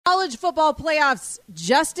College football playoffs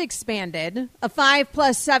just expanded, a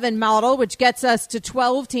 5+7 model, which gets us to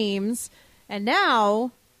 12 teams. And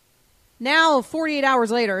now 48 hours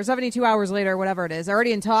later, 72 hours later, whatever it is,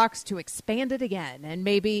 already in talks to expand it again. And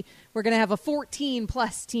maybe we're going to have a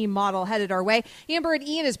 14-plus team model headed our way. Amber and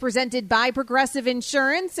Ian is presented by Progressive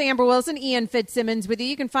Insurance. Amber Wilson, Ian Fitzsimmons with you.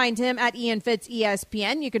 You can find him at Ian Fitz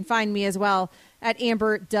ESPN. You can find me as well at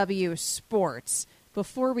Amber W Sports.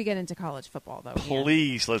 Before we get into college football, though,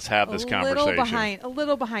 please let's have this conversation. A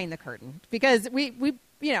little behind the curtain, because we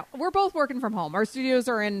we're both working from home. Our studios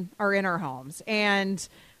are in our homes, and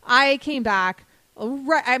I came back.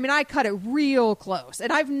 I cut it real close,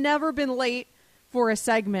 and I've never been late for a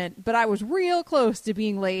segment, but I was real close to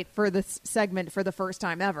being late for this segment for the first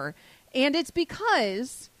time ever, and it's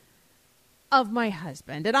because of my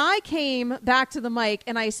husband. And I came back to the mic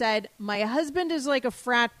and I said, my husband is like a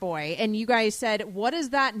frat boy. And you guys said, what does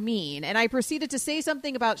that mean? And I proceeded to say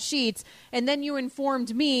something about sheets. And then you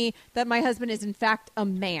informed me that my husband is in fact a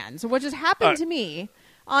man. So what just happened to me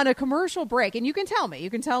on a commercial break, and you can tell me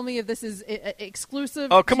if this is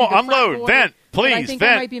exclusive. Oh, come on, unload. Vent, please. I think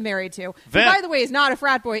I might be married to. Who, by the way, is not a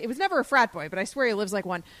frat boy. It was never a frat boy, but I swear he lives like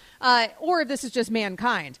one. Or if this is just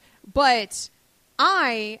mankind. But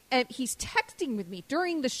he's texting with me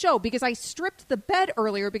during the show because I stripped the bed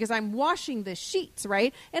earlier because I'm washing the sheets,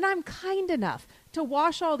 right? And I'm kind enough to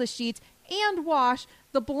wash all the sheets and wash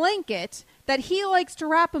the blanket that he likes to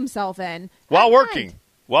wrap himself in while working.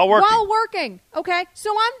 Okay.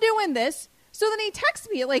 So I'm doing this. So then he texts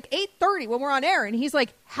me at like 8:30 when we're on air, and he's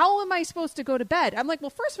like, how am I supposed to go to bed? I'm like,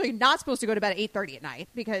 well, first of all, you're not supposed to go to bed at 8:30 at night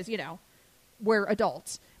because, we're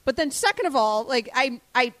adults. But then second of all, like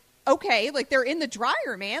okay, like they're in the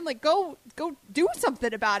dryer, man. Like go do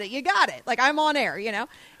something about it. You got it. Like I'm on air,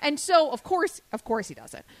 And so of course he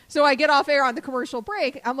doesn't. So I get off air on the commercial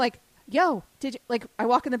break. I'm like, yo, did you, I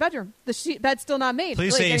walk in the bedroom. The bed's still not made.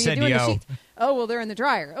 Please say you said yo. Oh, well, they're in the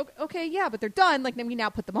dryer. Okay, yeah, but they're done. Like, then we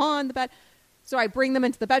now put them on the bed. So I bring them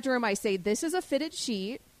into the bedroom. I say, this is a fitted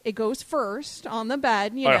sheet. It goes first on the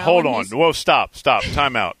bed. All right, hold on. Whoa, stop.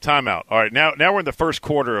 Time out. All right, now we're in the first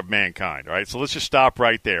quarter of mankind, all right? So let's just stop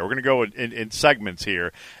right there. We're going to go in segments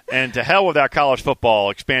here. And to hell with that college football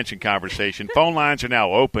expansion conversation. Phone lines are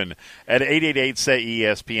now open at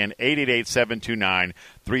 888-SAY-ESPN,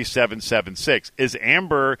 888-729-3776. Is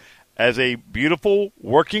Amber, as a beautiful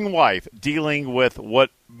working wife, dealing with what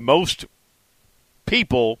most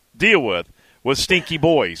people deal with stinky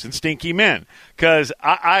boys and stinky men? Because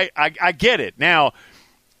I get it. Now,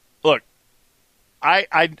 look,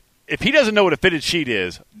 if he doesn't know what a fitted sheet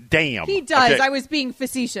is, damn. He does. Okay. I was being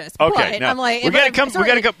facetious. Okay, but now, I'm like, we got to come.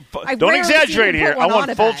 Don't exaggerate here. I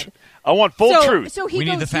want full truth. So he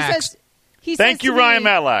need the facts. Thank you, Ryan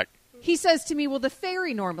Matlack. He says to me, well, the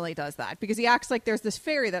fairy normally does that because he acts like there's this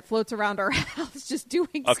fairy that floats around our house just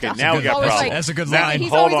doing stuff. Okay, now we got problems. Like, that's a good line.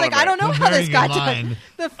 He's always like, I don't know how this got done.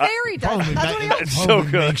 The fairy does. It's so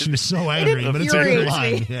good. Makes you so angry, but it's a good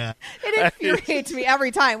line. Yeah. It infuriates me every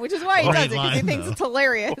time, which is why he does it, because he thinks it's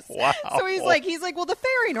hilarious. Wow. So he's like, well, the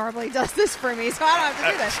fairy normally does this for me, so I don't have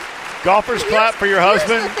to do this. Golfers clap for your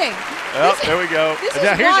husband. Here's the thing. There we go. This is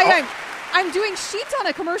why I'm doing sheets on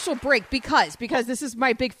a commercial break because this is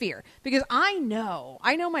my big fear. Because I know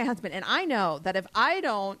my husband, and I know that if I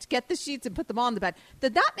don't get the sheets and put them on the bed,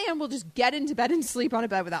 that man will just get into bed and sleep on a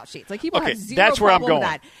bed without sheets. Like he will have zero problem with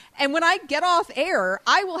that. And when I get off air,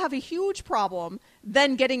 I will have a huge problem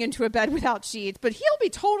then getting into a bed without sheets. But he'll be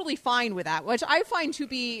totally fine with that, which I find to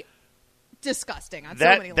be disgusting on so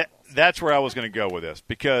many levels. That's where I was going to go with this,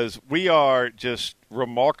 because we are just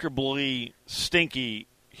remarkably stinky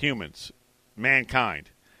humans. Mankind.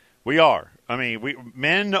 We are. I mean,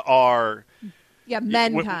 men are. Yeah,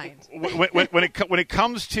 mankind. When it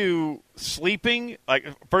comes to sleeping, like,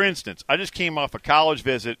 for instance, I just came off a college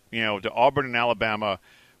visit, to Auburn in Alabama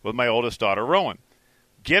with my oldest daughter, Rowan.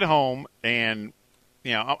 Get home and,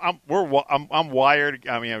 I'm wired.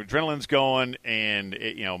 I mean, adrenaline's going, and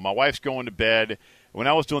my wife's going to bed. When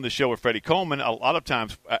I was doing the show with Freddie Coleman, a lot of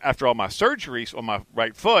times after all my surgeries on my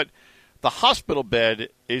right foot, the hospital bed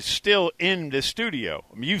is still in the studio.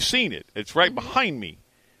 I mean, you've seen it. It's right behind me.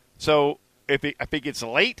 So if it gets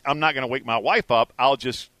late, I'm not going to wake my wife up. I'll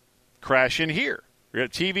just crash in here.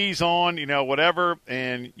 TV's on, whatever,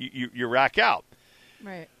 and you rack out.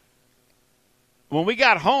 Right. When we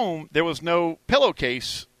got home, there was no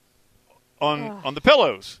pillowcase on the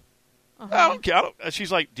pillows. I don't care.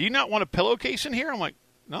 She's like, do you not want a pillowcase in here? I'm like,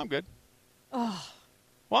 no, I'm good. Oh.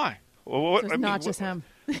 Why? It's not just him.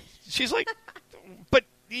 She's like, but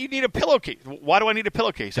you need a pillowcase. Why do I need a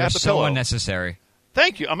pillowcase? I have the so pillow. Unnecessary.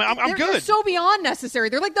 Thank you. I'm They're good. so beyond necessary.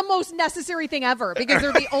 They're like the most necessary thing ever because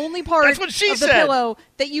they're the only part That's what she of the said. pillow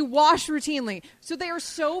that you wash routinely. So they are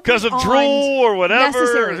so Because of beyond drool or whatever,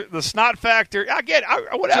 necessary. the snot factor. I get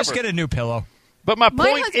it. Whatever. Just get a new pillow. But my My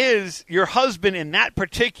point is, your husband in that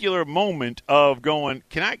particular moment of going,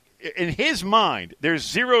 can I? In his mind, there's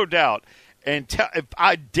zero doubt. And if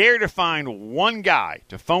I dare to find one guy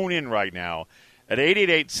to phone in right now at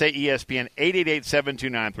 888-SAY-ESPN,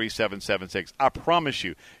 888-729-3776, I promise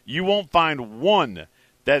you, you won't find one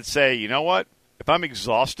that say, you know what? If I'm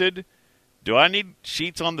exhausted, do I need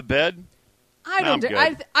sheets on the bed? I No, don't.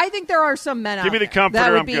 I'm good. I think there are some men out Give me the there comforter,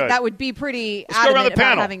 that would I'm be good. that would be pretty Let's go around adamant the about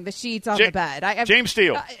panel. having the sheets on Ja- the bed. James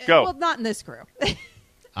Steele, go. Well, not in this crew.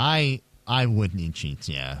 I would need sheets.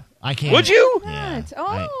 Yeah, I can't. Would you? Yeah. What?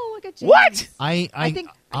 Oh, look at James. What? I think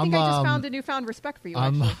I just found a newfound respect for you.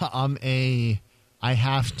 Actually. I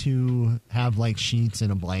have to have like sheets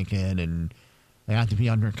and a blanket, and they have to be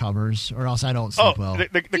under covers, or else I don't sleep well. The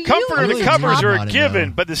Do you comfort and really the covers talk are a about it, given,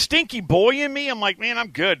 though? but the stinky boy in me, I'm like, man,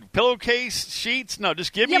 I'm good. Pillowcase, sheets, no,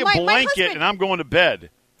 just give me Yeah, a my blanket husband- and I'm going to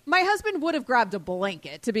bed. My husband would have grabbed a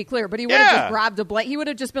blanket, to be clear, but he would have Yeah. just grabbed a blanket. He would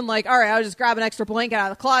have just been like, all right, I'll just grab an extra blanket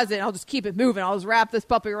out of the closet and I'll just keep it moving. I'll just wrap this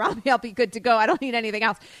puppy around me. I'll be good to go. I don't need anything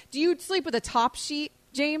else. Do you sleep with a top sheet,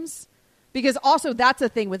 James? Because also that's a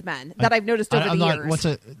thing with men that I've noticed over I'm the not. years. What's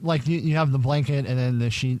it like? You have the blanket and then the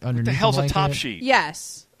sheet underneath. The hell's a blanket? top sheet?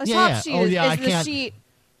 Yes. A Yeah, top yeah. sheet Oh, is, yeah, I is the can't- sheet,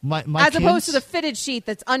 My as opposed kids- to the fitted sheet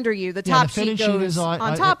that's under you. The Yeah, top the fitted sheet sheet goes is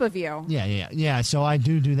on top of you. Yeah. So I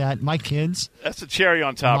do that. My kids, That's a cherry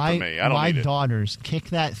on top for me. I don't my need it. daughters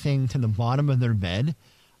kick that thing to the bottom of their bed.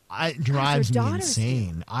 It drives me daughters do.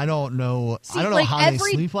 insane. I don't know. See, I don't know like, how they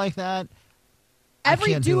sleep like that. I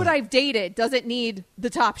Every can't do dude it. I've dated doesn't need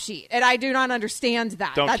the top sheet, and I do not understand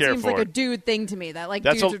that. Don't that care seems for like a it. dude thing to me. That like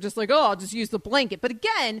That's dudes a- are just like, oh, I'll just use the blanket. But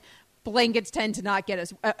again, blankets tend to not get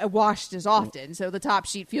as washed as often, so the top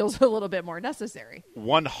sheet feels a little bit more necessary.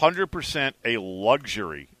 100% a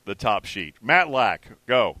luxury, the top sheet. Matt Lack,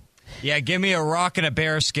 go. Yeah, give me a rock and a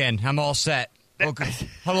bear skin. I'm all set. Okay.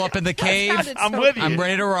 Huddle up in the cave. sounded I'm so with you. I'm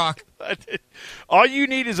ready to rock. All you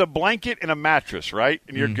need is a blanket and a mattress, right?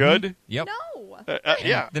 And you're good? Yep. No.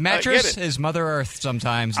 Yeah. The I mattress get it. is Mother Earth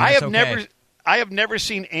sometimes. And I that's have okay. never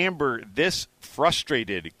seen Amber this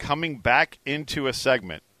frustrated coming back into a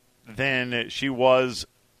segment than she was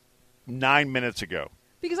 9 minutes ago.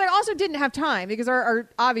 Because I also didn't have time, because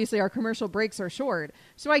obviously our commercial breaks are short.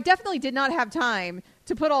 So I definitely did not have time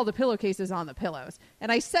to put all the pillowcases on the pillows.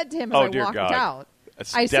 And I said to him as Oh, I dear walked God. out,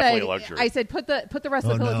 That's I definitely said, a luxury. I said, put the rest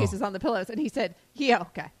of Oh, the no. pillowcases on the pillows. And he said, yeah,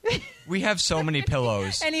 okay. We have so many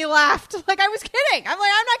pillows. And he laughed like I was kidding. I'm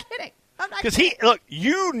like, I'm not kidding. I'm not Because kidding. look,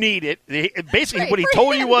 you need it. Basically, Right, what he for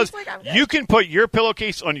told him, you was, he's like, I'm good. you can put your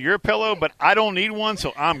pillowcase on your pillow, but I don't need one,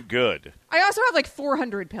 so I'm good. I also have like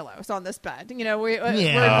 400 pillows on this bed. You know, we're in one of Oh,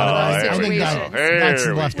 those there I we think go. situations. that's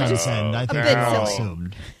There we left go. unseen. I A think bit that's silly.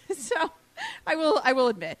 assumed. So I will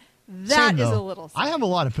admit that Same, is though. a little silly. I have a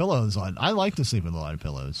lot of pillows on. I like to sleep with a lot of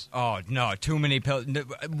pillows. Oh, no, too many pillows.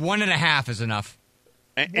 1.5 is enough.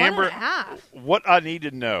 Amber, 1.5. what I need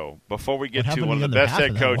to know before we get What to happened one to of the the other best half head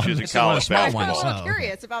of that coaches one? in This is one of the college small I'm basketball, ones. a little Oh.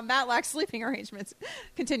 curious about Matt Lack's sleeping arrangements.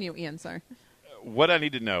 Continue, Ian. Sorry. what I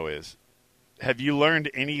need to know is, have you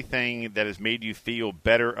learned anything that has made you feel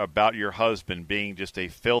better about your husband being just a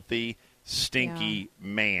filthy, stinky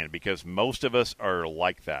man? Because most of us are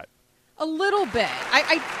like that. A little bit.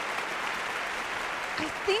 I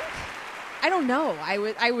think. I don't know.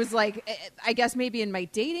 I was like, I guess maybe in my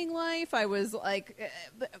dating life, I was like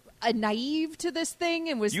naive to this thing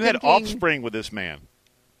and was You had thinking, offspring with this man.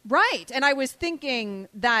 right? And I was thinking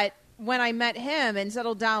that when I met him and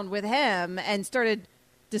settled down with him and started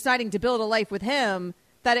deciding to build a life with him,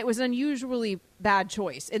 that it was an unusually bad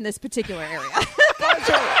choice in this particular area.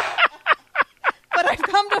 But I've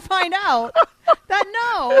come to find out that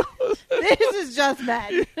no, this is just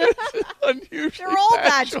men. Unusually They're all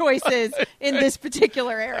bad choices in this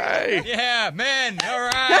particular area. Hey. Yeah, men. All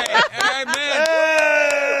right. All right,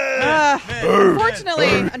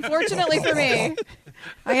 men. Unfortunately for me,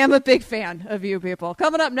 I am a big fan of you people.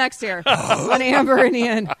 Coming up next here on Amber and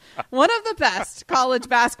Ian, one of the best college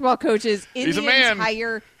basketball coaches in He's a the man.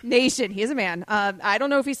 entire nation. He is a man. I don't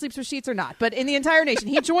know if he sleeps with sheets or not, but in the entire nation,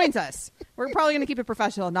 he joins us. We're probably going to keep it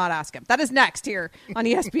professional and not ask him. That is next here on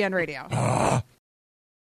ESPN Radio.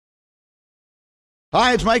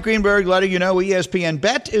 Hi, it's Mike Greenberg letting you know ESPN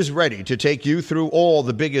Bet is ready to take you through all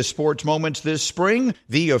the biggest sports moments this spring.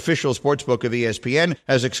 The official sportsbook of ESPN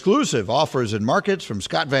has exclusive offers and markets from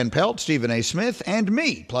Scott Van Pelt, Stephen A. Smith, and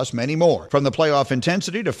me, plus many more. From the playoff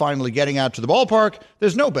intensity to finally getting out to the ballpark,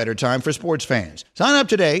 there's no better time for sports fans. Sign up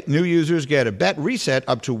today. New users get a bet reset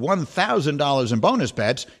up to $1,000 in bonus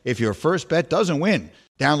bets if your first bet doesn't win.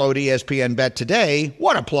 Download ESPN Bet today.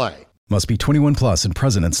 What a play. Must be 21 plus and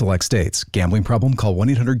present in select states. Gambling problem? Call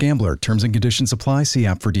 1-800-GAMBLER. Terms and conditions apply. See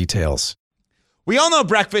app for details. We all know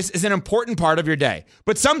breakfast is an important part of your day.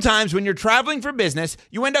 But sometimes when you're traveling for business,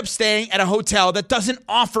 you end up staying at a hotel that doesn't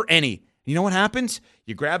offer any. You know what happens?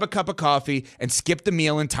 You grab a cup of coffee and skip the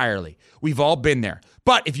meal entirely. We've all been there.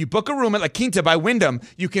 But if you book a room at La Quinta by Wyndham,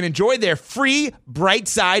 you can enjoy their free Bright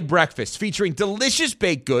Side breakfast featuring delicious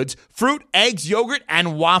baked goods, fruit, eggs, yogurt,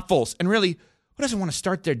 and waffles. And really, who doesn't want to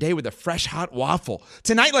start their day with a fresh, hot waffle?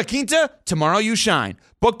 Tonight, La Quinta, tomorrow you shine.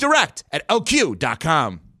 Book direct at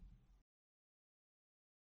LQ.com.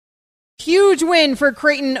 Huge win for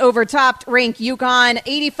Creighton over top-ranked UConn,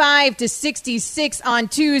 85-66 on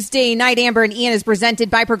Tuesday night. Amber and Ian is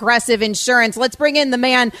presented by Progressive Insurance. Let's bring in the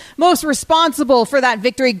man most responsible for that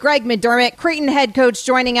victory, Greg McDermott, Creighton head coach,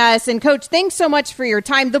 joining us. And, Coach, thanks so much for your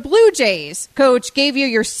time. The Blue Jays, Coach, gave you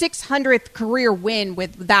your 600th career win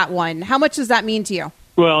with that one. How much does that mean to you?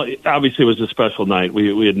 Well, obviously it was a special night.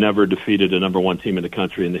 We had never defeated a number one team in the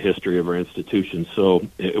country in the history of our institution. So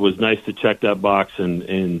it was nice to check that box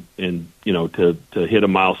and you know, to hit a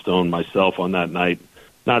milestone myself on that night.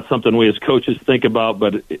 Not something we as coaches think about,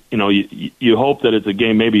 but, you know, you hope that it's a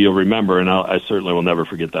game maybe you'll remember, and I certainly will never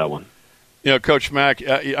forget that one. You know, Coach Mack,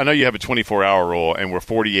 I know you have a 24-hour rule, and we're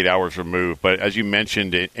 48 hours removed, but as you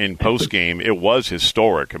mentioned in postgame, it was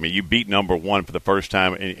historic. I mean, you beat number one for the first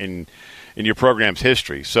time in your program's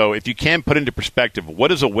history. So if you can put into perspective, what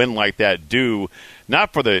does a win like that do,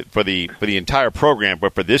 not for the entire program,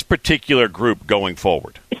 but for this particular group going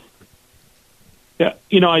forward? Yeah,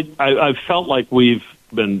 you know, I felt like we've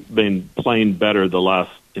been playing better the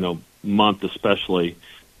last, you know, month especially,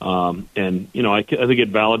 and you know, I think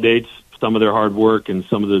it validates some of their hard work and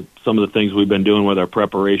some of the things we've been doing with our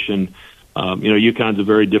preparation. You know, UConn's a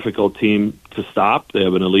very difficult team to stop. They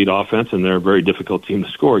have an elite offense, and they're a very difficult team to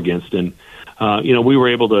score against. And you know, we were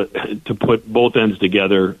able to put both ends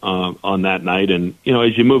together on that night. And you know,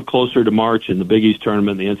 as you move closer to March and the Big East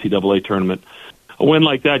tournament, the NCAA tournament, a win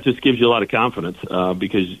like that just gives you a lot of confidence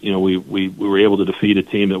because you know we were able to defeat a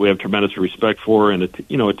team that we have tremendous respect for, and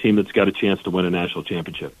a team that's got a chance to win a national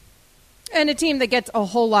championship. And a team that gets a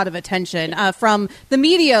whole lot of attention from the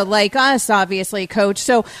media like us, obviously, Coach.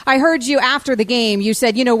 So I heard you after the game. You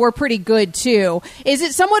said, you know, we're pretty good, too. Is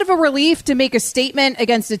it somewhat of a relief to make a statement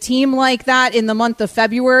against a team like that in the month of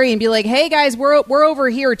February and be like, hey, guys, we're over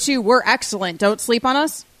here, too. We're excellent. Don't sleep on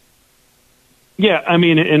us? Yeah, I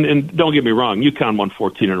mean, and don't get me wrong. UConn won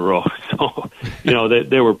 14 in a row. So, you know,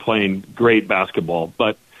 they were playing great basketball.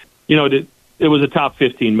 But, you know, it was a top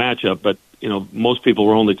 15 matchup, but you know, most people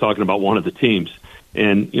were only talking about one of the teams.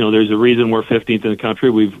 And, you know, there's a reason we're 15th in the country.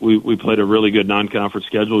 We played a really good non-conference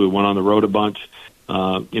schedule. We went on the road a bunch.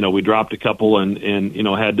 You know, we dropped a couple and you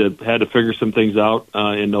know, had to figure some things out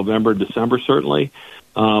in November, December, certainly.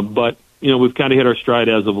 But, you know, we've kind of hit our stride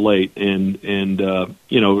as of late. And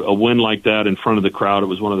you know, a win like that in front of the crowd, it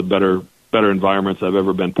was one of the better environments I've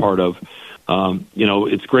ever been part of. You know,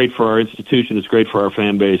 it's great for our institution. It's great for our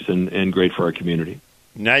fan base and great for our community.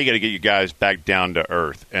 Now you got to get you guys back down to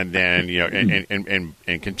earth, and then you know,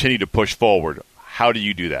 and continue to push forward. How do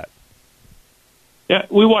you do that? Yeah,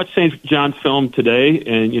 we watched St. John's film today,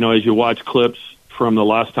 and you know, as you watch clips from the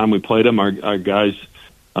last time we played them, our guys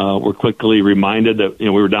were quickly reminded that you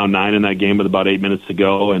know we were down 9 in that game with about 8 minutes to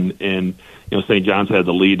go, and you know St. John's had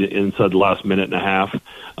the lead inside the last minute and a half.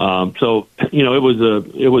 So you know, it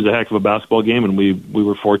was a heck of a basketball game, and we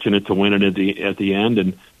were fortunate to win it at the end,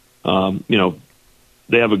 and you know.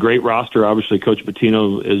 They have a great roster. Obviously, Coach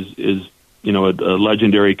Pitino is you know a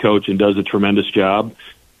legendary coach and does a tremendous job.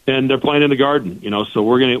 And they're playing in the Garden, you know. So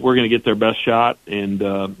we're gonna get their best shot, and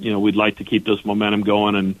you know we'd like to keep this momentum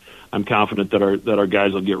going. And I'm confident that our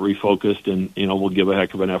guys will get refocused, and you know we'll give a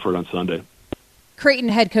heck of an effort on Sunday. Creighton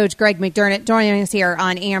head coach Greg McDermott joining us here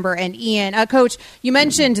on Amber and Ian. Coach, you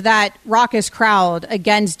mentioned that raucous crowd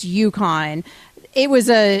against UConn. It was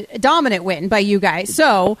a dominant win by you guys.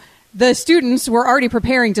 So the students were already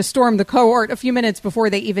preparing to storm the court a few minutes before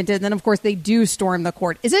they even did. And then, of course, they do storm the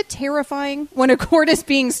court. Is it terrifying when a court is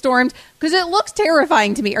being stormed? Because it looks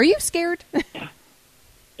terrifying to me. Are you scared?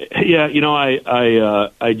 Yeah, you know,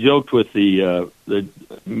 I joked with the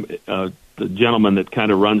gentleman that kind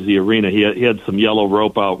of runs the arena. He had some yellow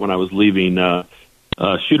rope out when I was leaving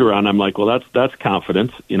shoot around. I'm like, well, that's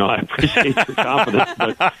confidence. I appreciate your confidence,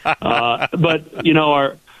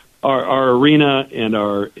 but our arena and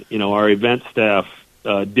our event staff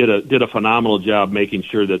did a phenomenal job making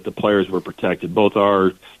sure that the players were protected. Both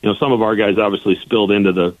some of our guys obviously spilled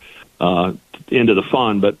into the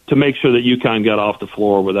fun, but to make sure that UConn got off the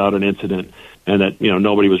floor without an incident and that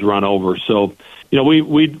nobody was run over. So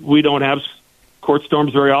we don't have court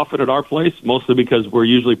storms very often at our place, mostly because we're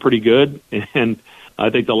usually pretty good. And I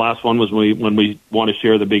think the last one was when we want to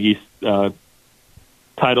share the Big East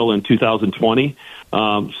title in 2020.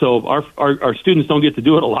 So our students don't get to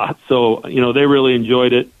do it a lot. So, they really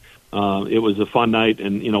enjoyed it. It was a fun night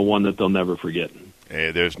and, one that they'll never forget.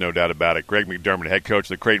 Hey, there's no doubt about it. Greg McDermott, head coach of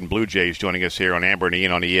the Creighton Blue Jays, joining us here on Amber and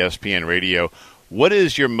Ian on ESPN Radio. What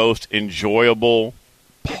is your most enjoyable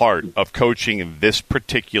part of coaching this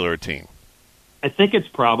particular team? I think it's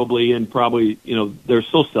probably, they're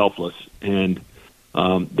so selfless, and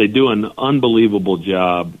they do an unbelievable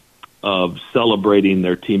job of celebrating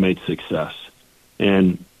their teammates' success.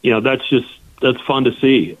 And, that's fun to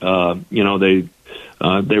see.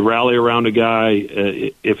 They rally around a guy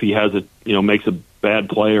if he has makes a bad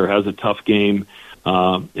play or has a tough game.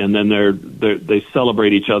 And then they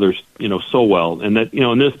celebrate each other, so well. And that,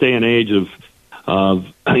 in this day and age of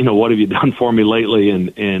what have you done for me lately?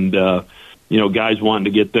 And guys wanting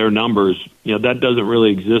to get their numbers, that doesn't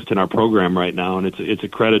really exist in our program right now. And it's a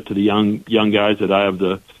credit to the young guys that I have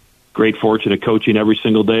the great fortune of coaching every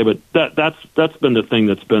single day. But that's been the thing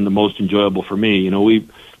that's been the most enjoyable for me.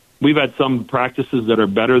 We've had some practices that are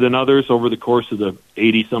better than others over the course of the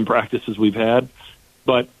 80-some practices we've had,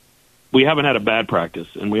 but we haven't had a bad practice,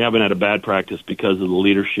 and we haven't had a bad practice because of the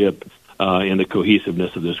leadership and the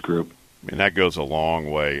cohesiveness of this group. And that goes a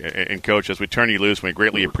long way. And, Coach, as we turn you loose, we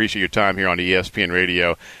greatly appreciate your time here on ESPN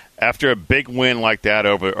Radio. After a big win like that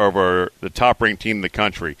over the top-ranked team in the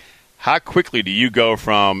country, how quickly do you go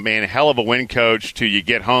from, man, hell of a win, Coach, to you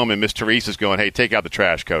get home and Miss Teresa's going, hey, take out the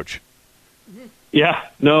trash, Coach? Yeah,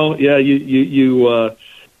 no, yeah, you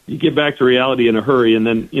get back to reality in a hurry, and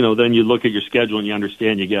then you look at your schedule and you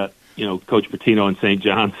understand you got Coach Pitino and St.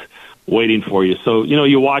 John's waiting for you. So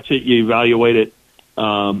you watch it, you evaluate it.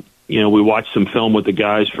 We watched some film with the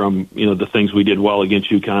guys from the things we did well against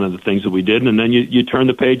UConn and the things that we didn't, and then you turn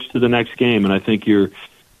the page to the next game. And I think your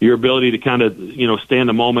ability to kind of stay in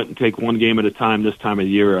the moment and take one game at a time this time of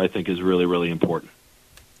the year, I think, is really, really important.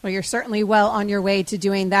 Well, you're certainly well on your way to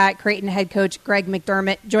doing that. Creighton head coach Greg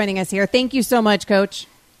McDermott joining us here. Thank you so much, Coach.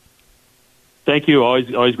 Thank you.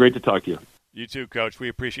 Always great to talk to you. You too, Coach. We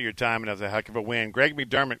appreciate your time, and that was a heck of a win. Greg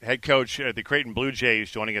McDermott, head coach at the Creighton Blue Jays,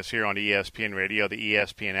 joining us here on ESPN Radio, the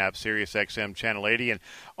ESPN app, Sirius XM Channel 80. And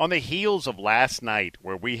on the heels of last night,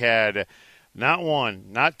 where we had not one,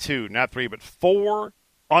 not two, not three, but four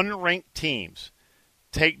unranked teams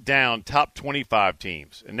take down top 25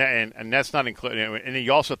 teams, and that's not including. And then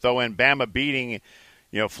you also throw in Bama beating,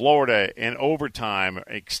 Florida in overtime,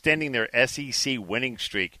 extending their SEC winning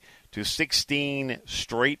streak to 16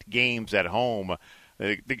 straight games at home.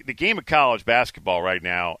 The game of college basketball right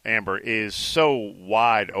now, Amber, is so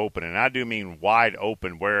wide open, and I do mean wide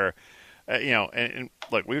open. Where, and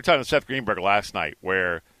look, we were talking to Seth Greenberg last night,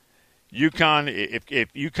 where UConn,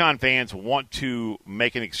 if UConn fans want to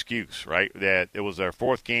make an excuse, right, that it was their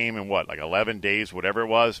fourth game in 11 days, whatever it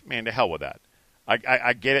was, man, to hell with that.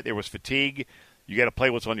 I get it. There was fatigue. You got to play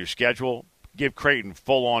what's on your schedule. Give Creighton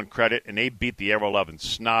full-on credit, and they beat the ever-loving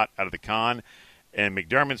snot out of the con. And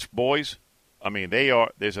McDermott's boys, I mean,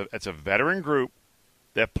 it's a veteran group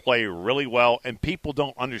that play really well, and people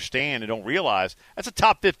don't understand and don't realize that's a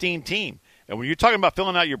top 15 team. And when you're talking about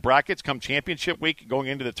filling out your brackets come championship week going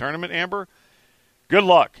into the tournament, Amber, good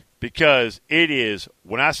luck, because it is,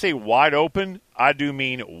 when I say wide open, I do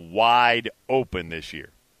mean wide open this year.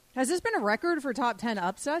 Has this been a record for top 10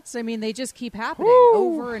 upsets? I mean, they just keep happening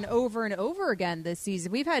over and over and over again this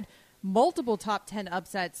season. We've had multiple top 10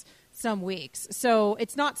 upsets some weeks. So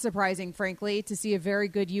it's not surprising, frankly, to see a very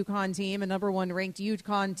good UConn team, a number one ranked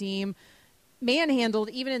UConn team, manhandled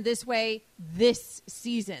even in this way this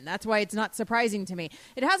season. That's why it's not surprising to me.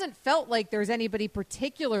 It hasn't felt like there's anybody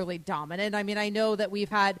particularly dominant. I mean, I know that we've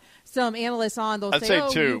had some analysts on, they'll say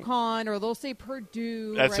UConn, or they'll say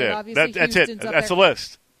Purdue. That's right? it. Obviously, that's it. That's a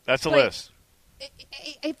list. That's a list.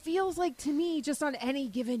 It feels like to me, just on any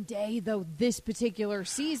given day, though, this particular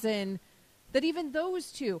season, that even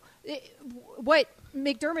those two, what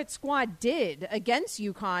McDermott's squad did against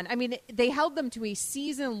UConn, I mean, they held them to a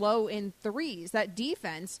season low in threes. That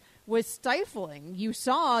defense was stifling. You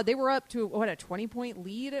saw they were up to, a 20-point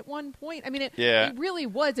lead at one point. I mean, it really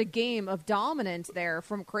was a game of dominance there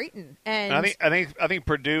from Creighton. And I think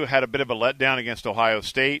Purdue had a bit of a letdown against Ohio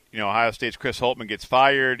State. Ohio State's Chris Holtmann gets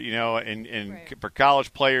fired, and right. For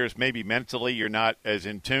college players, maybe mentally you're not as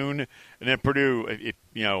in tune. And then Purdue,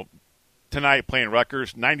 tonight playing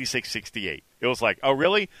Rutgers, 96-68. It was like, oh,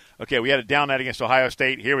 really? Okay, we had a down night against Ohio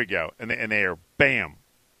State. Here we go. And they are, bam,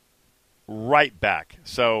 right back.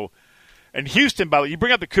 So, and Houston, by the way, you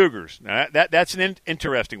bring up the Cougars. Now, that's an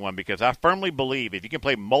interesting one because I firmly believe if you can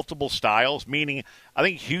play multiple styles, meaning I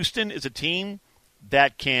think Houston is a team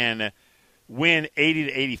that can win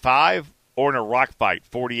 80-85 or in a rock fight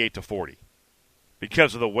 48-40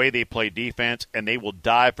 because of the way they play defense, and they will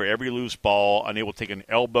dive for every loose ball, and they will take an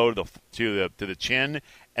elbow to the chin,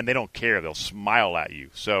 and they don't care. They'll smile at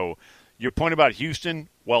you. So your point about Houston,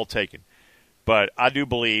 well taken. But I do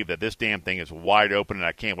believe that this damn thing is wide open, and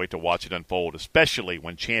I can't wait to watch it unfold, especially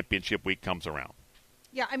when championship week comes around.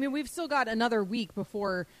 Yeah, I mean, we've still got another week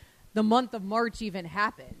before the month of March even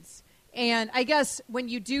happens. And I guess when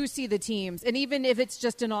you do see the teams, and even if it's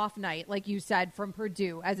just an off night, like you said, from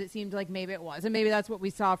Purdue, as it seemed like maybe it was, and maybe that's what we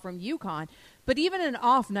saw from UConn, but even an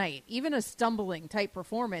off night, even a stumbling type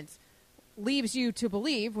performance leaves you to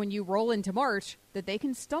believe when you roll into March that they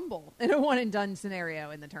can stumble in a one-and-done scenario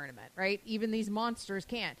in the tournament, right? Even these monsters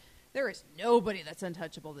can. There is nobody that's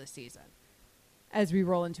untouchable this season as we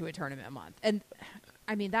roll into a tournament month. And,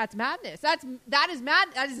 I mean, that's madness. That is mad.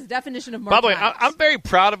 That is the definition of March By the way, madness. I'm very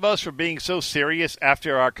proud of us for being so serious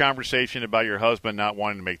after our conversation about your husband not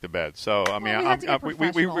wanting to make the bed. So, I mean,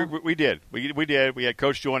 we did. We did. We had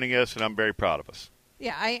Coach joining us, and I'm very proud of us.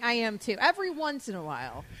 Yeah, I am too. Every once in a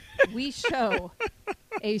while, we show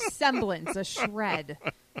a semblance, a shred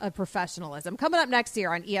of professionalism. Coming up next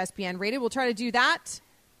year on ESPN Radio, we'll try to do that,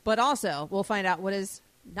 but also we'll find out what is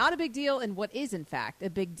not a big deal and what is, in fact, a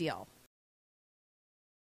big deal.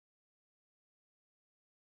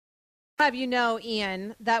 Have you know,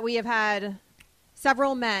 Ian, that we have had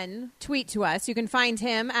several men tweet to us. You can find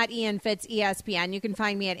him at Ian Fitz ESPN. You can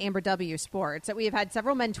find me at Amber W Sports. That we have had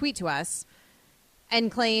several men tweet to us and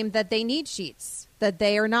claim that they need sheets, that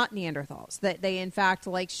they are not Neanderthals, that they, in fact,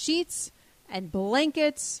 like sheets and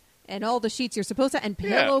blankets and all the sheets you're supposed to, and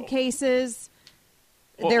pillowcases.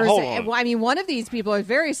 Well, hold on. I mean, one of these people is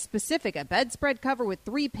very specific, a bedspread cover with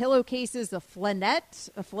 3 pillowcases, a flannel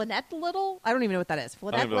little, I don't even know what that is,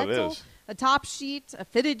 a top sheet, a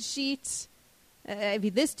fitted sheet. I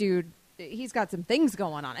mean, this dude, he's got some things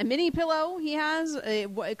going on. A mini pillow, he has,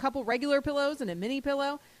 a couple regular pillows and a mini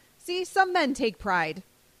pillow. See, some men take pride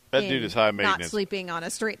That dude is high maintenance. Not sleeping on a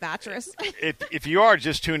straight mattress. If you are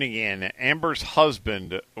just tuning in, Amber's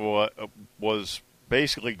husband was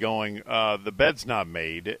basically going, the bed's not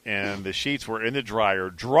made, and the sheets were in the dryer.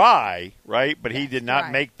 Dry, right? But he did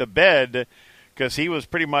not make the bed because he was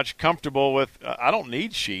pretty much comfortable with, I don't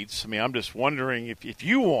need sheets. I mean, I'm just wondering if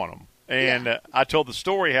you want them. And I told the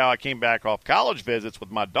story how I came back off college visits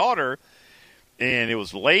with my daughter, and it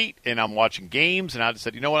was late, and I'm watching games, and I just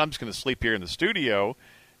said, you know what, I'm just going to sleep here in the studio.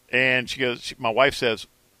 And she goes, my wife says,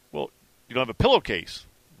 well, you don't have a pillowcase.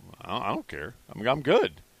 I don't care. I mean, I'm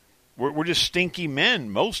good. We're just stinky men,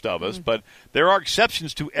 most of us, but there are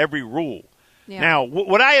exceptions to every rule. Yeah. Now,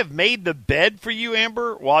 would I have made the bed for you,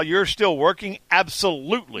 Amber, while you're still working?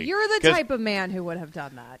 Absolutely. You're the type of man who would have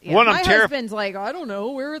done that. Yeah. My husband's like, I don't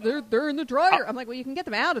know, where they're in the dryer. I'm like, well, you can get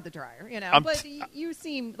them out of the dryer, you know. But you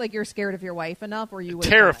seem like you're scared of your wife enough, or you would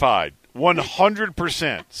terrified,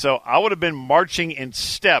 100%. So I would have been marching in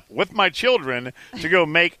step with my children to go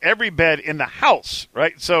make every bed in the house,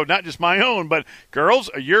 right? So not just my own, but girls,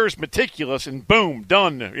 yours meticulous, and boom,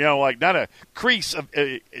 done. You know, like not a crease of,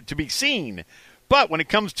 to be seen. But when it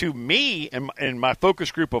comes to me and my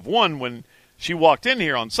focus group of one, when she walked in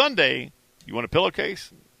here on Sunday, you want a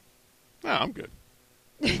pillowcase? No, I'm good.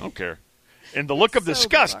 I don't care. And the look of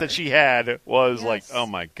disgust that she had was like, oh,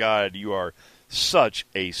 my God, you are such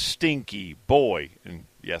a stinky boy. And,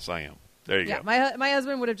 yes, I am. There you go. My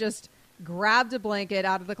husband would have just grabbed a blanket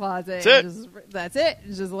out of the closet. That's it.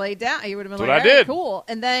 Just laid down. He would have been like, all right, cool.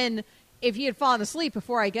 And then if he had fallen asleep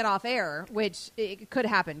before I get off air, which it could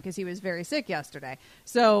happen because he was very sick yesterday.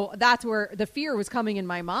 So that's where the fear was coming in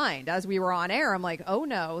my mind as we were on air. I'm like, oh,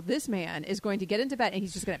 no, this man is going to get into bed and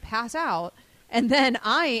he's just going to pass out. And then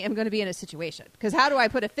I am going to be in a situation. Because how do I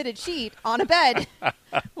put a fitted sheet on a bed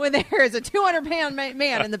when there is a 200-pound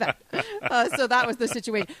man in the bed? So that was the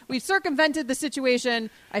situation. We've circumvented the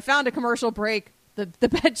situation. I found a commercial break. The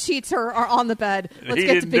bed sheets are on the bed. Let's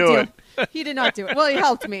get to big deal. He did not do it. Well, he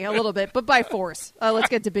helped me a little bit, but by force. Let's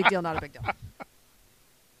get to big deal, not a big deal.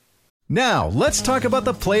 Now, let's talk about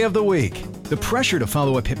the play of the week. The pressure to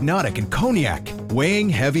follow up Hypnotic and Cognac, weighing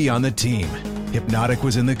heavy on the team. Hypnotic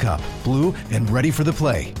was in the cup, blue, and ready for the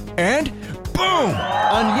play. And boom!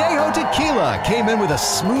 Añejo Tequila came in with a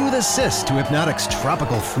smooth assist to Hypnotic's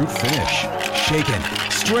tropical fruit finish. Shaken,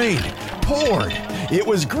 strained, poured. It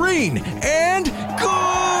was green and good!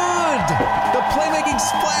 The playmaking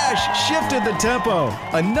splash shifted the tempo.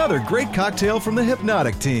 Another great cocktail from the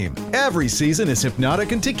Hypnotic team. Every season is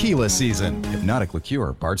Hypnotic and Tequila season. Hypnotic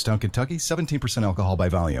Liqueur, Bardstown, Kentucky, 17% alcohol by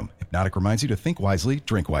volume. Hypnotic reminds you to think wisely,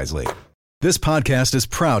 drink wisely. This podcast is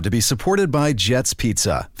proud to be supported by Jets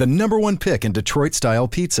Pizza, the #1 pick in Detroit-style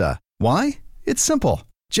pizza. Why? It's simple.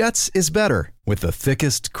 Jets is better. With the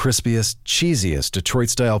thickest, crispiest, cheesiest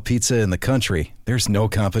Detroit-style pizza in the country, there's no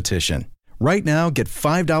competition. Right now, get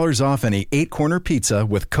 $5 off any 8-corner pizza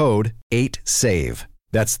with code 8SAVE.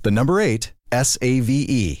 That's the number 8,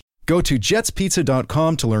 S-A-V-E. Go to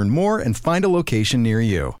jetspizza.com to learn more and find a location near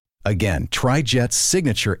you. Again, try Jet's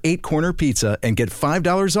signature 8-corner pizza and get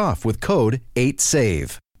 $5 off with code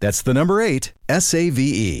 8SAVE. That's the number 8,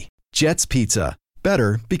 S-A-V-E. Jet's Pizza.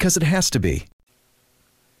 Better because it has to be.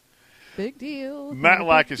 Big deal.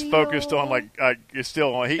 Matlack is focused on, is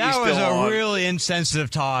still on. That was a really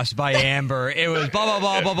insensitive toss by Amber. It was blah, blah,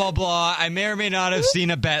 blah, blah, blah, blah. I may or may not have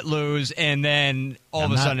seen a bet lose, and then all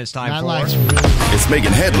of a sudden it's time for It's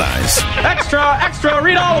making headlines. Extra,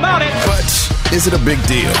 read all about it. But is it a big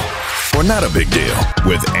deal or not a big deal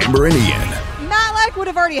with Amber and Ian? Matlack would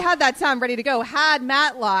have already had that sound ready to go had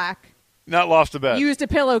Matlack not lost a bet. Used a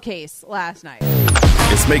pillowcase last night.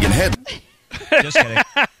 It's making Just kidding.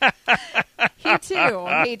 He, too,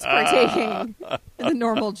 hates partaking in the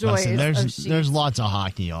normal joys of sheets. There's lots of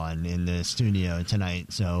hockey on in the studio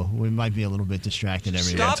tonight, so we might be a little bit distracted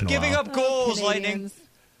every once in a while. Stop giving up goals, Lightning.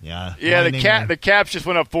 Yeah. Yeah, Lightning, the Caps just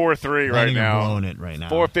went up 4-3 right now. Blowing it right now.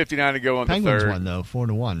 4:59 to go in the Penguins third. won, though,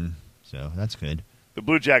 4-1, so that's good. The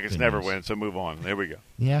Blue Jackets Good never news. win, so move on. There we go.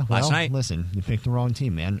 Yeah, well, Last night. Listen, you picked the wrong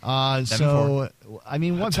team, man. What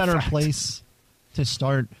better place to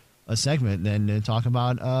start a segment than to talk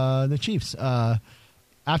about the Chiefs?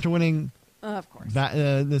 After winning Of course.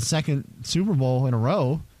 the second Super Bowl in a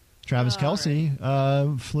row, Travis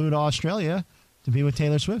Kelce flew to Australia to be with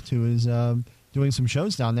Taylor Swift, who is doing some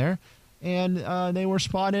shows down there. And they were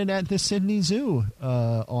spotted at the Sydney Zoo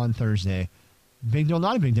on Thursday. Big deal,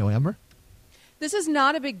 not a big deal, Amber? This is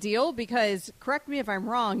not a big deal because, correct me if I'm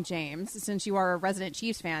wrong, James, since you are a resident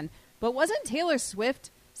Chiefs fan, but wasn't Taylor Swift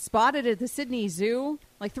spotted at the Sydney Zoo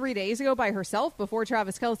like 3 days ago by herself before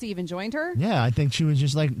Travis Kelce even joined her? Yeah, I think she was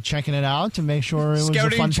just checking it out to make sure it was a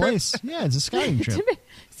fun place. Yeah, it's a scouting trip.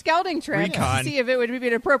 Scouting trip Recon. to see if it would be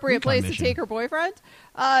an appropriate place mission. to take her boyfriend.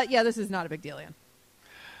 This is not a big deal, Ian.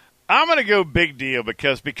 I'm going to go big deal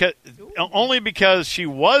because only because she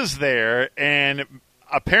was there and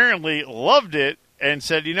apparently loved it and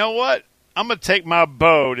said, you know what? I'm going to take my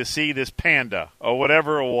beau to see this panda or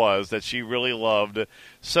whatever it was that she really loved.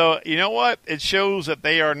 So, you know what? It shows that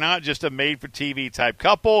they are not just a made-for-TV type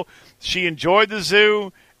couple. She enjoyed the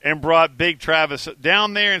zoo and brought Big Travis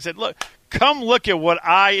down there and said, look, come look at what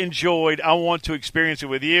I enjoyed. I want to experience it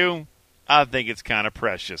with you. I think it's kind of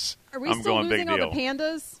precious. Are we I'm still going losing big all deal. the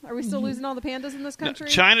pandas? Are we still losing all the pandas in this country?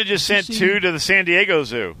 China just sent 2 to the San Diego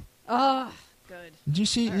Zoo. Oh, good. Did you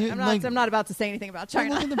see? I'm not about to say anything about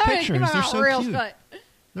China. Look at the pictures. They're so real cute. shut.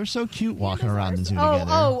 They're so cute walking around the zoo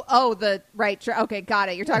together. Okay, got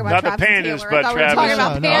it. You're talking about Not the Travis pandas, and Taylor. but I thought we were Travis. talking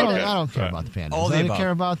about No, pandas. I don't care about the pandas. All the I above.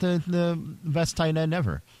 care about the best tight end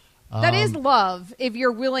ever. That is love if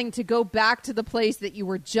you're willing to go back to the place that you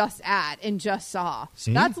were just at and just saw.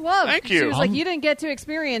 See? That's love. Thank you. She was like, you didn't get to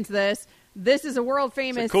experience this. This is a world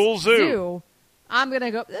famous It's a cool zoo. I'm going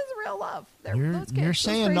to go. This is real love. You're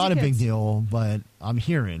saying not a big deal, but I'm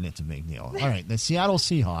hearing it's a big deal. All right, the Seattle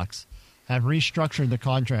Seahawks have restructured the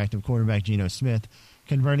contract of quarterback Geno Smith,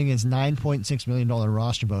 converting his $9.6 million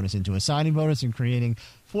roster bonus into a signing bonus and creating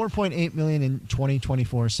 $4.8 million in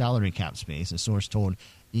 2024 salary cap space, a source told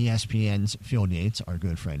ESPN's Field Yates, our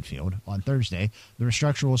good friend Field, on Thursday. The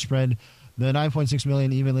restructure will spread the $9.6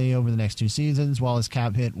 million evenly over the next 2 seasons, while his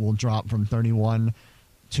cap hit will drop from $31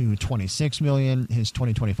 to $26 million. His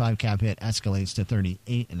 2025 cap hit escalates to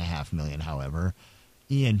 $38.5 million, however.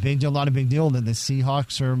 Ian, big deal, not a big deal that the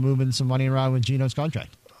Seahawks are moving some money around with Geno's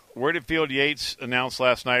contract. Where did Field Yates announce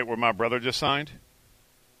last night where my brother just signed?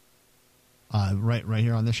 Right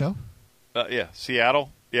here on the show?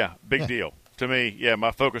 Seattle. Yeah, big deal. To me,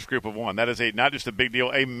 my focus group of 1. That is not just a big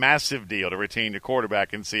deal, a massive deal to retain the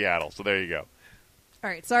quarterback in Seattle. So there you go. All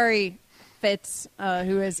right. Sorry, Fitz,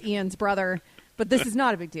 who is Ian's brother, but this is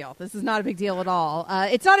not a big deal. This is not a big deal at all.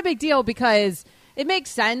 It's not a big deal because it makes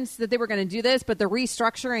sense that they were going to do this, but the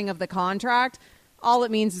restructuring of the contract, all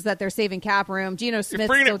it means is that they're saving cap room. Geno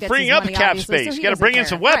Smith still gets freeing his up money, cap obviously, space. so You got to bring in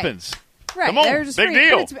some weapons. Right. Come on, They're just big free,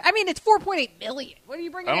 deal. It's $4.8 million. What are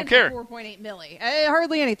you bringing in? I don't care. For $4.8 million?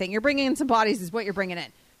 Hardly anything. You're bringing in some bodies is what you're bringing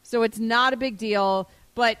in. So it's not a big deal,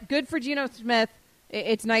 but good for Geno Smith.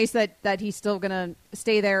 It's nice that he's still going to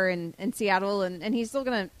stay there in Seattle, and he's still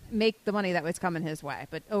going to make the money that was coming his way.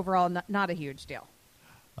 But overall, not a huge deal.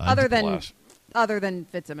 Other than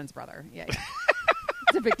Fitzsimmons' brother. Yeah.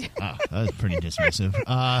 It's a big deal. Oh, that was pretty dismissive.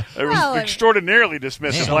 It was extraordinarily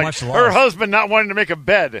dismissive. So like much loss. her husband not wanting to make a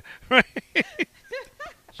bed.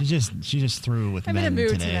 She just threw with I'm in men a mood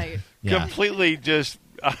today. tonight. Yeah. Completely just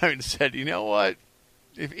said, you know what?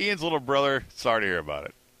 If Ian's little brother, sorry to hear about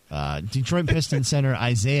it. Detroit Pistons center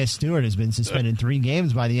Isaiah Stewart has been suspended 3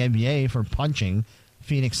 games by the NBA for punching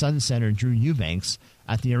Phoenix Suns center Drew Eubanks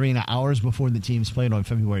at the arena hours before the teams played on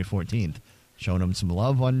February 14th. Showing him some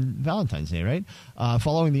love on Valentine's Day, right?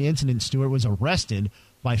 Following the incident, Stewart was arrested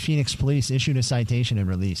by Phoenix police, issued a citation, and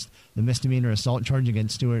released. The misdemeanor assault charge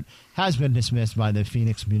against Stewart has been dismissed by the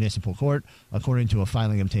Phoenix Municipal Court, according to a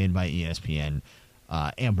filing obtained by ESPN.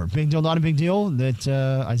 Amber, big deal, not a big deal that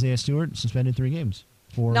Isaiah Stewart suspended 3 games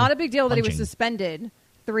for not a big deal punching. that he was suspended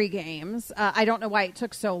 3 games. I don't know why it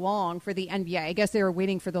took so long for the NBA. I guess they were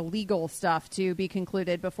waiting for the legal stuff to be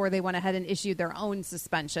concluded before they went ahead and issued their own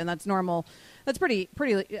suspension. That's normal. That's pretty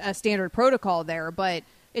standard protocol there, but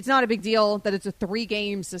it's not a big deal that it's a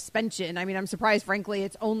 3-game suspension. I mean, I'm surprised, frankly,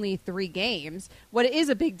 it's only 3 games. What is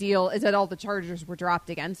a big deal is that all the charges were dropped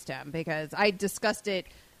against him, because I discussed it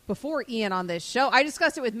before Ian on this show. I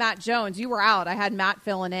discussed it with Matt Jones. You were out. I had Matt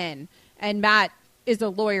filling in, and Matt is a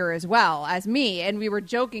lawyer as well as me, and we were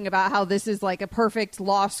joking about how this is like a perfect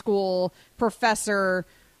law school professor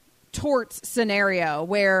torts scenario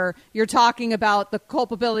where you're talking about the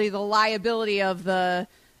culpability, the liability of the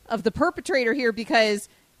perpetrator here, because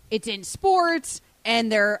it's in sports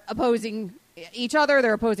and they're opposing each other,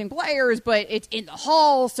 they're opposing players, but it's in the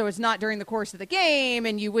hall, so it's not during the course of the game,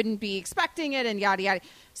 and you wouldn't be expecting it, and yada yada.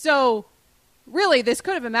 So really, this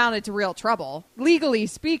could have amounted to real trouble, legally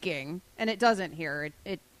speaking, and it doesn't here.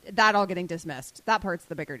 That all getting dismissed. That part's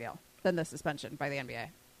the bigger deal than the suspension by the NBA.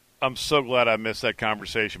 I'm so glad I missed that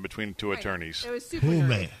conversation between 2 attorneys. It was super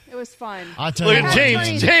nerdy. It was fun. I'll tell Look you at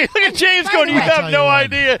what. James going, you way. have no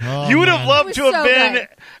idea. Oh, You would have man. loved It to was have so been good.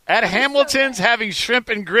 at Hamilton's having shrimp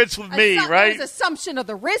and grits with me, right? It was assumption of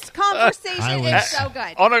the risk conversation. I It's was- so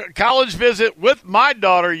good. On a college visit with my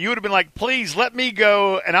daughter, you would have been like, please let me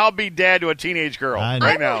go, and I'll be dad to a teenage girl I know.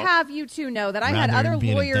 right I will now. have you two know that I had Rather other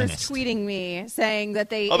be a lawyers dentist. tweeting me saying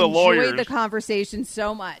that they Other enjoyed lawyers. the conversation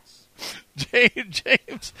so much.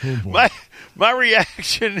 James, Oh, boy. my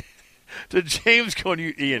reaction to James going,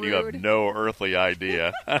 Ian, you have Rude. no earthly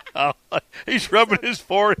idea. He's rubbing his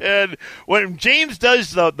forehead. When James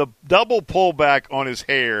does the double pullback on his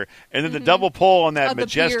hair and then the double pull on that Oh, the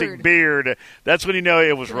majestic beard, that's when you know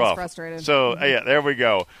it was He was rough. frustrated. So, yeah, there we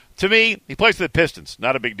go. To me, he plays for the Pistons.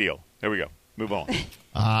 Not a big deal. There we go. Move on.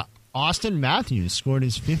 Austin Matthews scored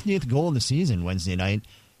his 50th goal of the season Wednesday night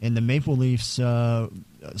in the Maple Leafs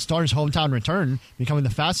star's hometown return, becoming the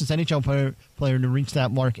fastest NHL player to reach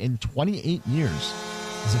that mark in 28 years.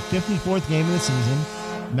 It's the 54th game of the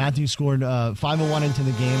season. Matthews scored 5:01 into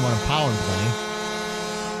the game on a power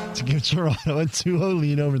play to give Toronto a 2-0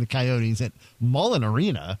 lead over the Coyotes at Mullen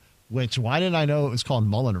Arena, which, why didn't I know it was called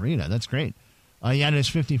Mullen Arena? That's great. He had his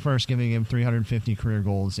 51st, giving him 350 career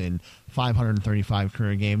goals in 535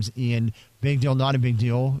 career games. Ian, big deal, not a big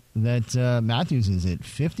deal that Matthews is at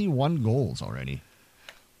 51 goals already.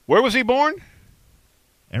 Where was he born?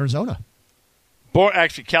 Arizona. Born,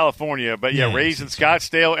 actually, California, but Yeah, raised in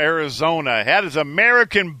Scottsdale, Arizona. Had his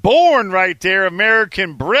American born right there,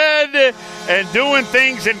 American bred, and doing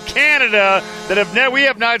things in Canada that we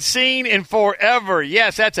have not seen in forever.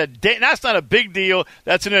 Yes, that's not a big deal.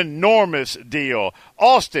 That's an enormous deal.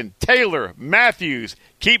 Austin, Taylor, Matthews,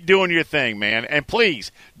 keep doing your thing, man. And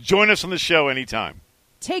please, join us on the show anytime.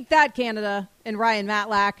 Take that, Canada and Ryan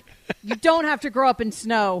Matlack. You don't have to grow up in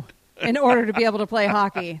snow in order to be able to play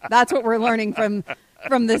hockey. That's what we're learning from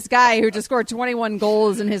this guy who just scored 21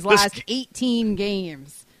 goals in his last 18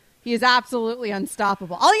 games. He is absolutely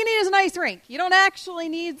unstoppable. All you need is an ice rink. You don't actually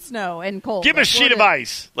need snow and cold. Give him a sheet of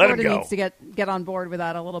ice. Let him Florida go. needs to get on board with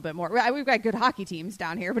that a little bit more. We've got good hockey teams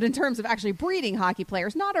down here, but in terms of actually breeding hockey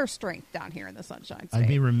players, not our strength down here in the Sunshine State. I'd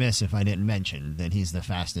be remiss if I didn't mention that he's the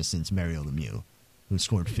fastest since Mario Lemieux, who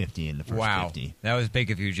scored 50 in the first 50. That was big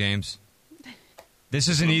of you, James. This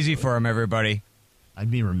isn't easy for him, everybody. I'd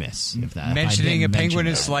be remiss if that. Mentioning if a penguin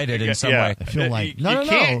is slighted in some way. I feel like no.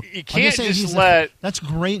 You can't just that's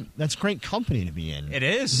great. That's great company to be in. It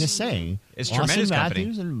is. Just saying. It's Austin tremendous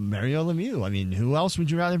Matthews company. and Mario Lemieux. I mean, who else would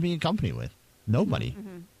you rather be in company with? Nobody.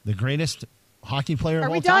 The greatest hockey player of Are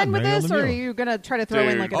all we time. done with Mario this, Lemieux. or are you going to try to throw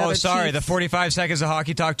in like another? Oh, sorry. Chiefs? The 45 seconds of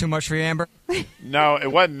hockey talk too much for you, Amber? No,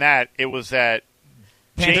 it wasn't that. It was that.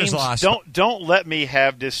 Panthers James, lost. don't let me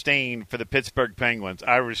have disdain for the Pittsburgh Penguins.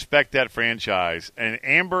 I respect that franchise, and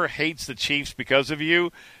Amber hates the Chiefs because of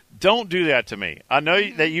you. Don't do that to me. I know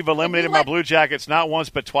that you've eliminated my Blue Jackets not once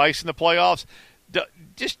but twice in the playoffs.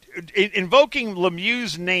 Just invoking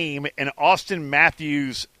Lemieux's name in Austin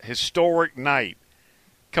Matthews' historic night.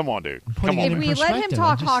 Come on, dude. Come on. If we let him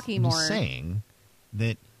talk hockey I'm more, just saying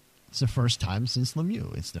that it's the first time since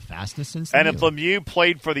Lemieux. It's the fastest since. And Lemieux. if Lemieux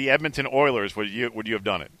played for the Edmonton Oilers, would you have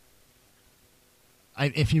done it?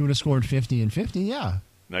 If he would have scored 50 and 50, yeah.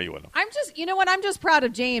 No, you wouldn't. I'm just proud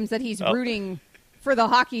of James that he's rooting for the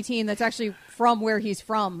hockey team that's actually from where he's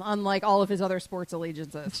from, unlike all of his other sports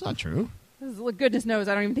allegiances. That's not true. Goodness knows,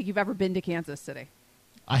 I don't even think you've ever been to Kansas City.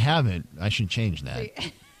 I haven't. I should change that.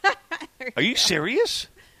 Are you serious?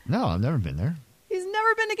 No, I've never been there. He's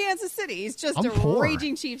never been to Kansas City. He's just I'm a poor.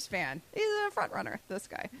 raging Chiefs fan. He's a front runner, this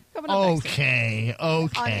guy. Coming up next Okay. on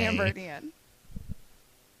Amber and Ian.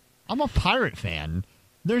 I'm a Pirate fan.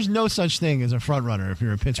 There's no such thing as a front runner if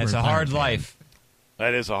you're a Pittsburgh It's a Pirate hard fan. life.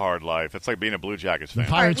 That is a hard life. It's like being a Blue Jackets The fan.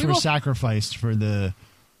 Pirates we were will- sacrificed for the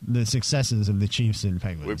successes of the Chiefs and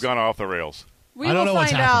Penguins. We've gone off the rails. We I don't will know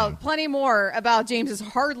what's find happening. out plenty more about James's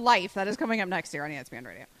hard life. That is coming up next year on ESPN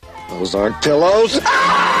Radio. Those aren't pillows.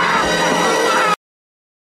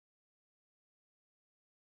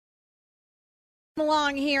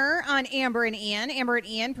 Along here on Amber and Ian. Amber and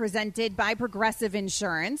Ian presented by Progressive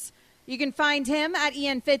Insurance. You can find him at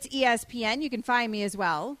Ian Fitz ESPN. You can find me as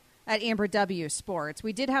well at Amber W Sports.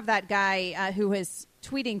 We did have that guy who was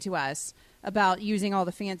tweeting to us about using all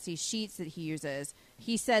the fancy sheets that he uses.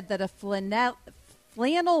 He said that a flannelette,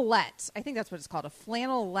 I think that's what it's called, a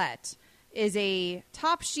flannelette, is a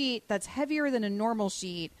top sheet that's heavier than a normal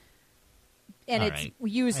sheet, and All it's right.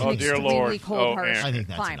 used Oh, in dear extremely Lord. cold, Oh, harsh Amber. I think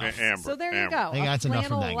that's climates. enough. So there you Amber. go. I think that's enough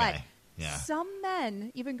from that flannelette. guy. Yeah. Some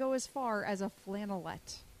men even go as far as a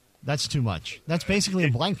flannelette. That's too much. That's basically a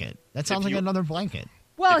blanket. That sounds like another blanket.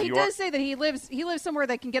 Well, If he you does are- say that he lives somewhere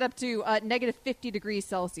that can get up to negative 50 degrees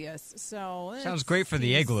Celsius. So Sounds great for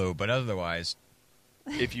the igloo, but otherwise.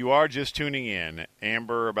 If you are just tuning in,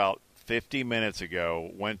 Amber about 50 minutes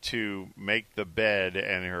ago went to make the bed,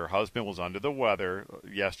 and her husband was under the weather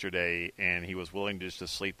yesterday, and he was willing just to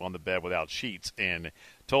sleep on the bed without sheets, and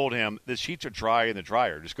told him the sheets are dry in the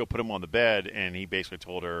dryer. Just go put them on the bed, and he basically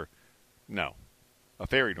told her, no. A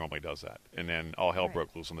fairy normally does that, and then all hell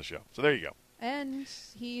broke loose on the show. So there you go. And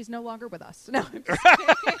he's no longer with us. No, I'm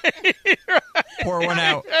just kidding. Pour one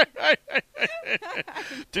out.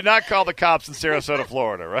 Do not call the cops in Sarasota,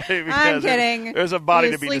 Florida, right? I'm Because kidding. There's a body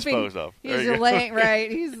He to is be sleeping- disposed of. He's There you go. laying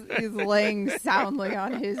right. He's laying soundly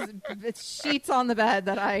on his sheets on the bed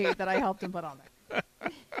that I helped him put on there.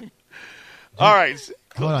 All right.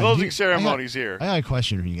 Hold on. Closing ceremonies here. I got a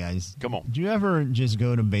question for you guys. Come on. Do you ever just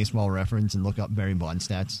go to Baseball Reference and look up Barry Bonds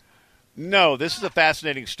stats? No, this is a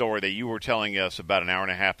fascinating story that you were telling us about an hour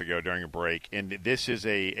and a half ago during a break, and this is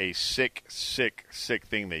a sick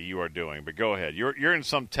thing that you are doing. But go ahead. You're in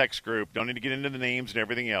some text group. Don't need to get into the names and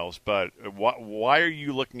everything else, but why are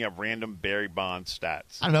you looking at random Barry Bonds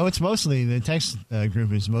stats? I don't know. It's mostly the text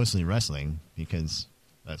group is mostly wrestling because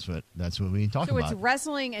that's what we talk So about. it's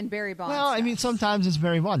wrestling and Barry Bonds. Well, I mean, stats. sometimes it's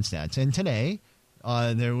Barry Bonds stats. And today,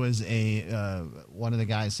 there was one of the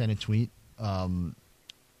guys sent a tweet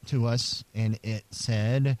to us, and it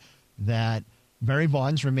said that Barry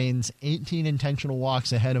Bonds remains 18 intentional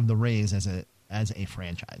walks ahead of the Rays as a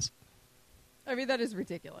franchise. I mean, that is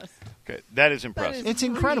ridiculous. Okay, that is impressive. It's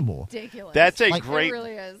incredible. Ridiculous. That's a Like- great It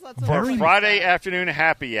really is. That's for Very- Friday afternoon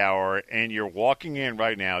happy hour, and you're walking in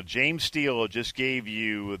right now. James Steele just gave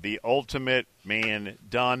you the ultimate man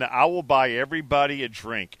done. I will buy everybody a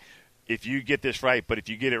drink if you get this right, but if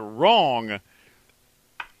you get it wrong,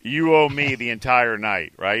 you owe me the entire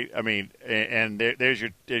night, right? I mean, and there's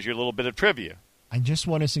your little bit of trivia. I just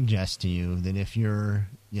want to suggest to you that if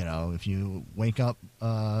you wake up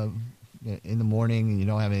in the morning and you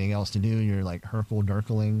don't have anything else to do, you're like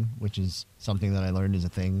Herkle-Durkling, which is something that I learned is a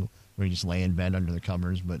thing where you just lay in bed under the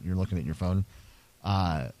covers, but you're looking at your phone.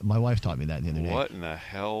 My wife taught me that the other day. What in the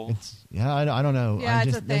hell? I don't know. Yeah,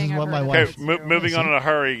 it's a this thing. is what I've my heard of wife. it. Okay, moving on in a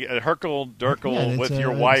hurry. Herkle-Durkle Yeah, with it's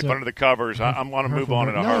your a- wife it's a- under the covers. I'm going to move on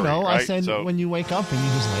in a hurry. No, right? I said So- when you wake up and you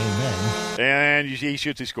just lay in bed. and he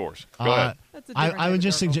shoots, he scores. Go ahead. I would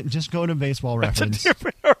just suggest just go to Baseball Reference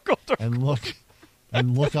and look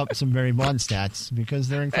up some Barry Bonds stats because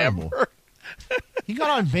they're incredible. He got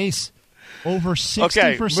on base over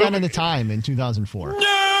 60% of the time in 2004.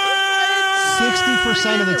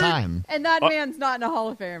 60% of the time. And that man's not in a Hall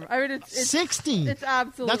of Fame. I mean, it's 60. It's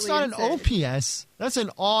absolutely That's not insane. an OPS. That's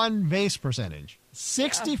an on-base percentage.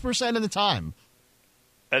 60% of the time.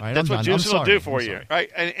 That's what juicing will do for you.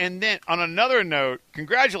 Right? And then on another note,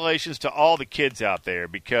 congratulations to all the kids out there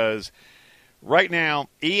because right now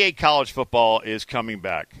EA College Football is coming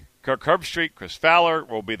back. Kirk Herbstreit, Chris Fowler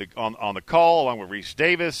will be on the call along with Reese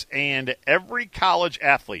Davis, and every college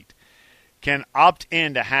athlete can opt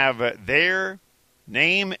in to have their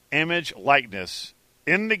name, image, likeness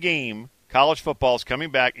in the game. College football is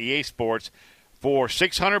coming back, EA Sports, for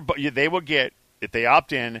 $600. They will get, if they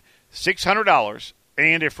opt in, $600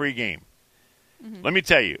 and a free game. Mm-hmm. Let me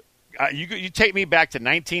tell you, you take me back to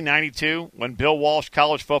 1992 when Bill Walsh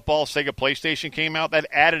College Football Sega PlayStation came out. That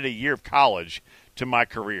added a year of college to my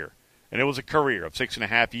career, and it was a career of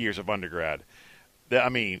 6.5 years of undergrad. I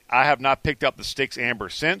mean, I have not picked up the sticks, Amber,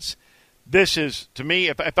 since. This is, to me,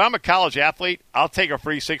 if I'm a college athlete, I'll take a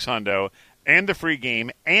free $600 and the free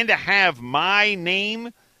game, and to have my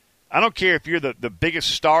name. I don't care if you're the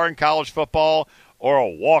biggest star in college football or a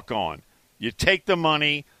walk-on. You take the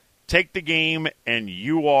money, take the game, and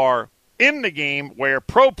you are in the game where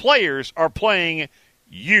pro players are playing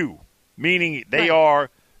you, meaning they are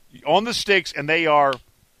on the sticks and they are,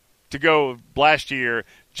 to go last year,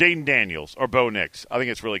 Jaden Daniels or Bo Nix. I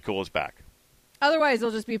think it's really cool. It's back. Otherwise, they'll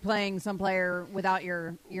just be playing some player without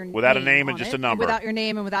your without a name and just a number. Without your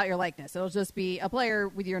name and without your likeness. It'll just be a player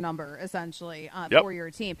with your number, essentially, for your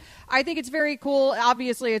team. I think it's very cool.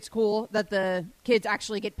 Obviously, it's cool that the kids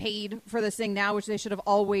actually get paid for this thing now, which they should have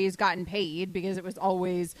always gotten paid because it was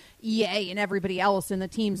always EA and everybody else and the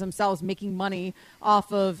teams themselves making money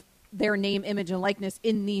off of their name, image, and likeness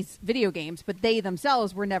in these video games, but they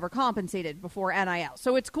themselves were never compensated before NIL.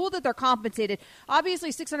 So it's cool that they're compensated. Obviously,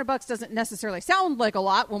 $600 doesn't necessarily sound like a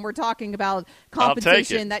lot when we're talking about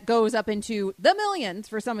compensation that goes up into the millions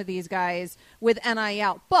for some of these guys with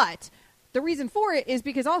NIL. But the reason for it is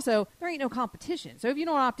because also there ain't no competition. So if you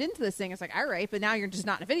don't opt into this thing, it's like, all right, but now you're just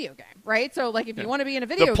not in a video game, right? So like if you want to be in a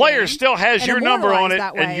video game, the player still has your number on it,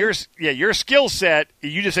 and your skill set,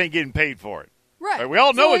 you just ain't getting paid for it. Right. We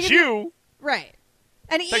all know it's you. Right.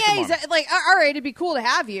 And EA's like, all right, it'd be cool to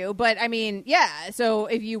have you, but I mean, yeah. So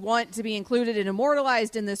if you want to be included and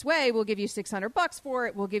immortalized in this way, we'll give you $600 for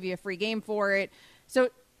it. We'll give you a free game for it. So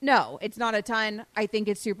no, it's not a ton. I think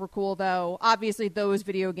it's super cool though. Obviously those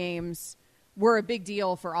video games were a big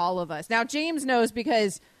deal for all of us. Now James knows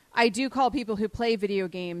because I do call people who play video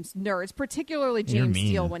games nerds, particularly James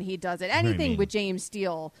Steele when he does it. Anything with James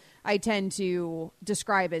Steele, I tend to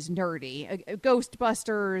describe as nerdy.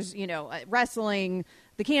 Ghostbusters, wrestling,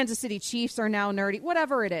 the Kansas City Chiefs are now nerdy.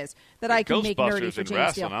 Whatever it is that I can make nerdy for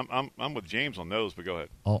James Steele. I'm with James on those, but go ahead.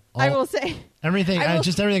 I will say everything.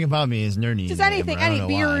 Just everything about me is nerdy. Just anything, any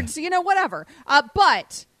beards, whatever.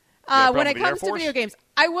 But when it comes to video games,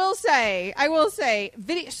 I will say,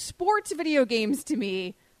 sports video games to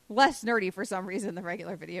me. Less nerdy for some reason than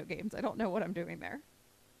regular video games. I don't know what I'm doing there.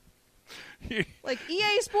 Like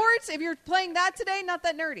EA Sports, if you're playing that today, not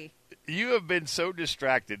that nerdy. You have been so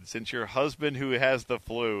distracted since your husband, who has the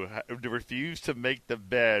flu, refused to make the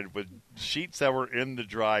bed with sheets that were in the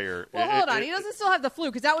dryer. Well, hold on. He doesn't still have the flu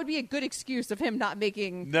because that would be a good excuse of him not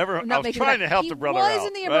making. I was trying to help the brother out. He was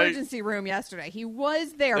in the emergency room yesterday. He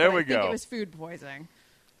was there. There but we I think go. It was food poisoning.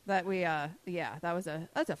 That's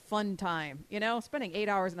a fun time. Spending 8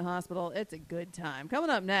 hours in the hospital, it's a good time. Coming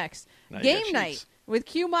up next, Game Night with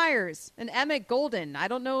Q Myers and Emmett Golden. I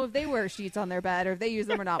don't know if they wear sheets on their bed or if they use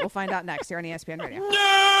them or not. We'll find out next here on ESPN Radio.